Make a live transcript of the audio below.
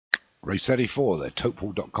Race 34, the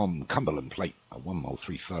WK6 Cumberland Plate, a 1 mile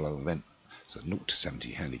 3 furlong event. So 0 to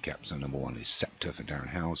 70 handicap. So number 1 is Scepter for Darren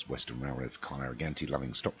Howes, Western Railroad for Kyle Arroganti,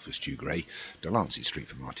 Loving Stock for Stu Gray, Delancey Street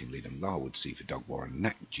for Martin Leedham, Larwood Sea for Doug Warren,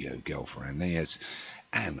 Nat Geo Girl for Aeneas,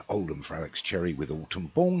 and Oldham for Alex Cherry with Autumn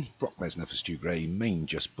Born, Brock Lesnar for Stu Gray, Main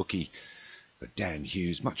Just Bookie for Dan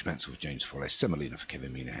Hughes, Much Mansell for James Follis, Semolina for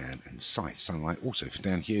Kevin Minahan, and Sight Sunlight also for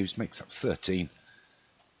Dan Hughes, makes up 13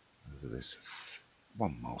 over this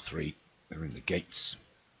 1 mile 3. They're in the gates,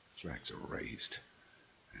 flags are raised,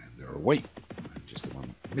 and they're away. And just the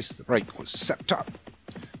one that missed the break was Scepter.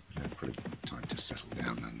 Had pretty good time to settle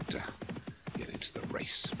down and get into the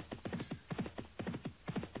race.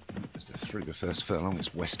 As they're through the first furlong,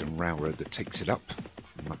 it's Western Railroad that takes it up.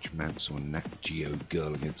 Much Mansell and Nat Geo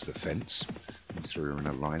Girl against the fence. And through her in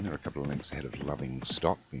a line, they're a couple of lengths ahead of Loving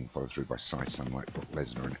Stock, being followed through by Sight Sunlight, Brock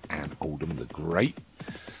Lesnar and Anne Oldham the Great.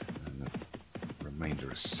 And the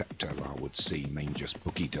remainder is Scepter, Larwood Sea, Main Just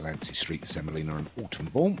Bookie, Delancey Street, Semolina and Autumn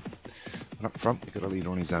Born. And up front, we've got a leader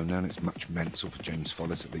on his own now, and it's Much Mansell for James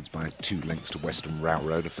Follis. It leads by 2 lengths to Western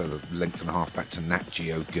Railroad, a further length and a half back to Nat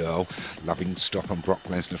Geo Girl. Loving Stock and Brock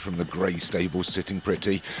Lesnar from the Grey Stables sitting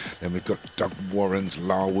pretty. Then we've got Doug Warren's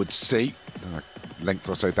Larwood Sea. Length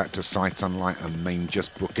or so back to Sight Sunlight and Main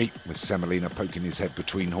Just Bookie, with Semolina poking his head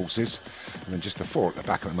between horses. And then just the 4 at the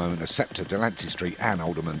back at the moment are Scepter, Delancey Street, and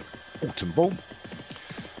Oldham and Autumn Born.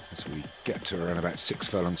 As we get to around about 6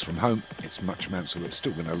 furlongs from home, it's Much Mansell that's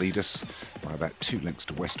still going to lead us by about 2 lengths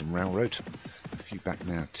to Western Railroad. A few back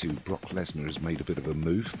now to Brock Lesnar has made a bit of a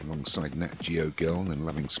move alongside Nat Geo Girl, and then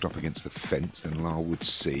Loving Stop against the fence, then Larwood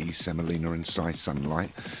Sea, Semolina and Sight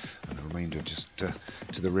Sunlight. And the remainder just to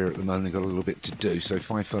the rear at the moment, got a little bit to do. So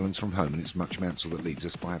 5 furlongs from home, and it's Much Mansell that leads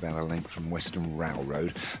us by about a length from Western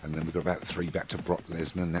Railroad. And then we've got about 3 back to Brock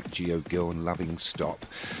Lesnar, Nat Geo Girl and Loving Stop.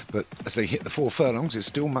 But as they hit the 4 furlongs, it's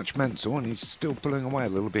still Much Mansell, and he's still pulling away a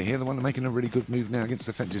little bit here. The one making a really good move now against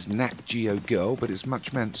the fence is Nat Geo Girl, but it's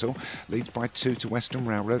Much Mansell, leads by 2 to Western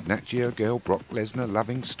Railroad, Nat Geo Girl, Brock Lesnar,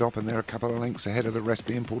 Loving Stop, and they're a couple of lengths ahead of the rest,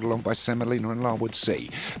 being pulled along by Semolina and Larwood Sea.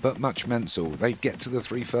 But Much Mansell, they get to the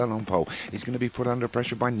 3 furlong pole. He's going to be put under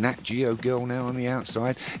pressure by Nat Geo Girl now on the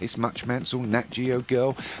outside. It's Much Mansell, Nat Geo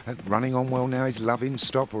Girl, running on well now is Loving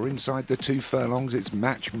Stop, or inside the 2 furlongs it's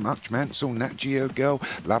Much Mansell, Nat Geo Girl,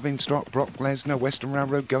 Loving Stop, Brock Lesnar, Western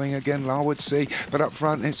Railroad going again, Larwood Sea, but up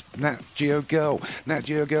front it's Nat Geo Girl. Nat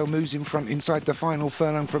Geo Girl moves in front inside the final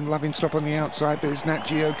furlong from Loving Stop on the outside, but it's Nat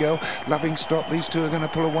Geo Girl, Loving Stop. These 2 are going to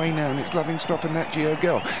pull away now, and it's Loving Stop and Nat Geo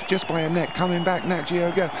Girl just by a neck. Coming back, Nat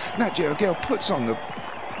Geo Girl. Nat Geo Girl puts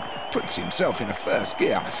himself in a first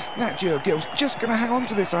gear. Nat Geo Girl's just going to hang on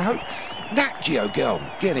to this, I hope. Nat Geo Girl,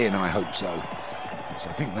 get in, I hope so. So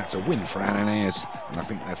I think that's a win for Aeneas, and I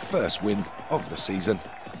think their first win of the season.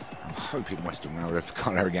 I'm hoping Western Railroad for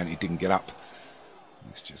Kyle Arroganti didn't get up.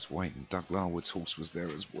 Let's just wait, and Doug Larwood's horse was there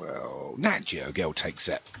as well. Nat Geo Girl takes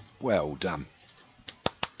it. Well done.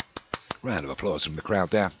 Round of applause from the crowd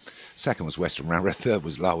there. Second was Western Railroad, third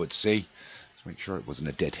was Larwood Sea. Let's make sure it wasn't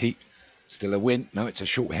a dead heat. Still a win. No, it's a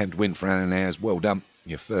short-hand win for Aeneas. Well done.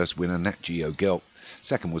 Your first winner, Nat Geo Girl.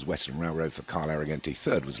 Second was Western Railroad for Kyle Arroganti.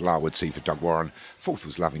 Third was Larwood Sea for Doug Warren. Fourth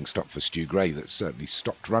was Loving Stock for Stu Gray, that certainly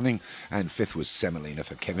stopped running. And fifth was Semolina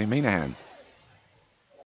for Kevin Minahan.